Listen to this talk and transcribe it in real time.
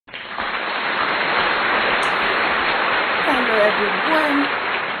everyone.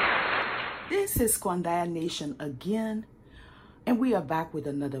 This is Kwandaya Nation again, and we are back with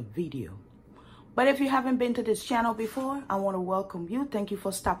another video. But if you haven't been to this channel before, I want to welcome you. Thank you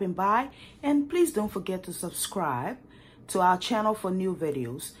for stopping by, and please don't forget to subscribe to our channel for new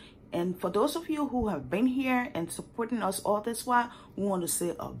videos. And for those of you who have been here and supporting us all this while, we want to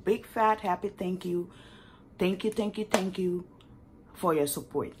say a big fat happy thank you. Thank you for your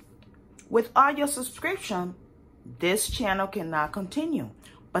support. With all your subscription, this channel cannot continue.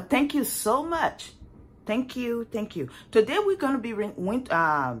 But thank you so much. Thank you. Today we're going to be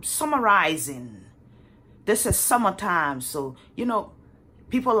summarizing. This is summertime, so you know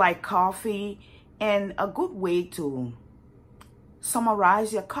people like coffee, and a good way to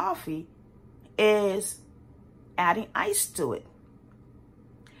summarize your coffee is adding ice to it.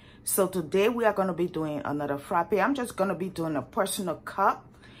 So today we are going to be doing another frappe. I'm just going to be doing a personal cup.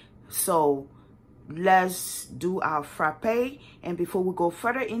 So let's do our frappe. And before we go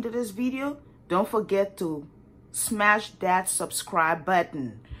further into this video, don't forget to smash that subscribe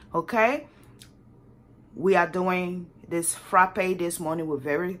button. Okay, we are doing this frappe this morning with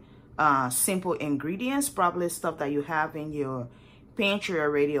very simple ingredients, probably stuff that you have in your pantry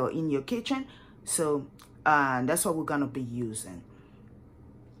already or in your kitchen. So that's what we're gonna be using.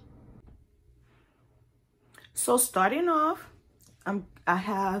 So starting off, I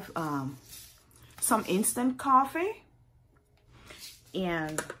have some instant coffee,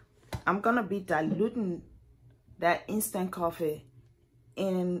 and I'm gonna be diluting that instant coffee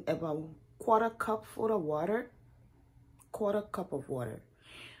in about quarter cup of water,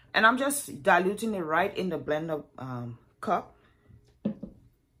 and I'm just diluting it right in the blender cup.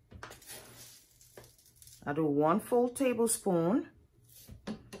 I do 1 full tablespoon,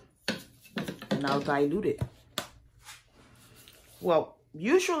 and I'll dilute it. Well,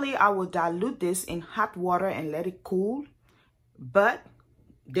 usually I will dilute this in hot water and let it cool, but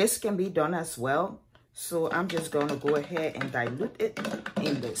this can be done as well. So I'm just going to go ahead and dilute it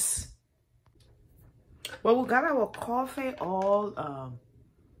in this. Well, we got our coffee all,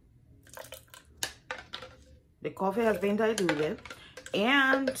 the coffee has been diluted.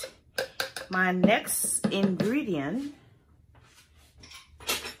 And my next ingredient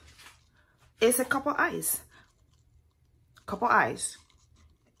is a cup of ice.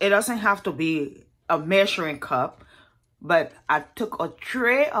 It doesn't have to be a measuring cup, but I took a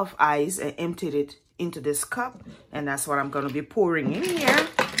tray of ice and emptied it into this cup, and that's what I'm going to be pouring in here.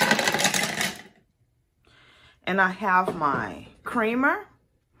 And I have my creamer.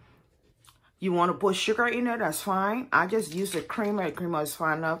 You want to put sugar in it, that's fine. I just use the creamer. The creamer is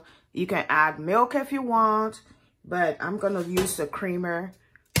fine enough. You can add milk if you want, but I'm going to use the creamer.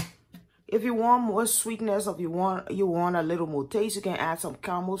 If you want more sweetness, if you want a little more taste, you can add some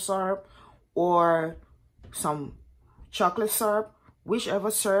caramel syrup or some chocolate syrup. Whichever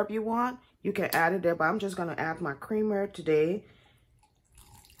syrup you want, you can add it there. But I'm just going to add my creamer today.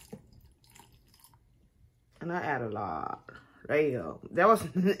 And I add a lot. There you go.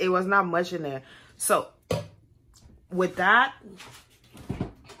 It was not much in there. So with that,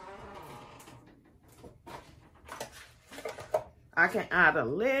 I can add a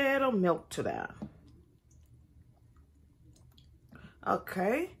little milk to that.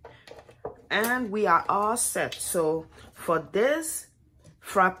 Okay. And we are all set. So for this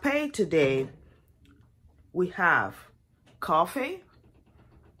frappe today, we have coffee,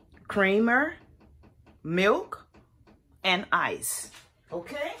 creamer, milk, and ice.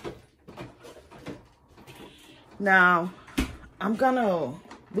 Okay. Now,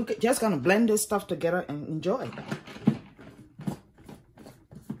 we're just gonna blend this stuff together and enjoy.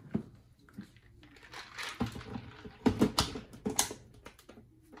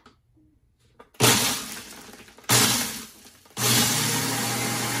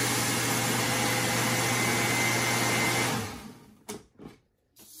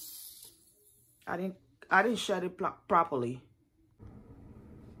 I didn't shut it properly.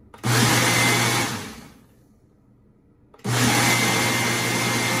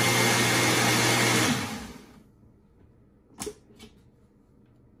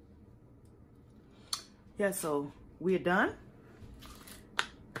 Yeah, so we're done.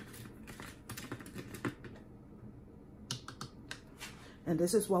 And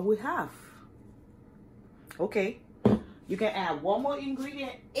this is what we have. Okay. You can add one more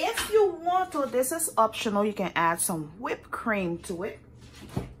ingredient if you want to. This is optional. You can add some whipped cream to it.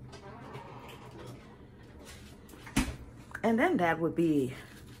 And then that would be,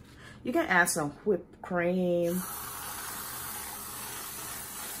 you can add some whipped cream.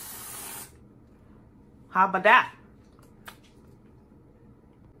 How about that?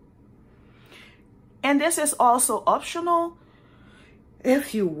 And this is also optional.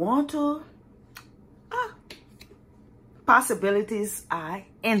 If you want to, possibilities are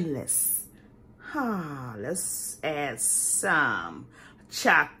endless. Let's add some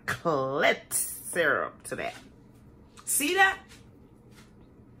chocolate syrup to that. See that?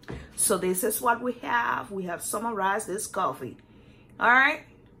 So this is what we have. We have summarized this coffee. All right.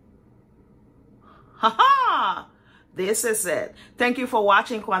 This is it. Thank you for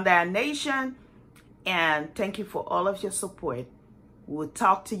watching Kwanda Nation, and thank you for all of your support. We'll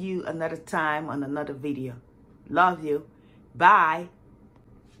talk to you another time on another video. Love you. Bye.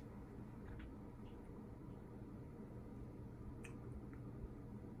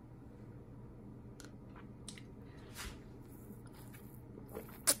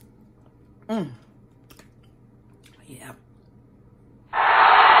 Mm.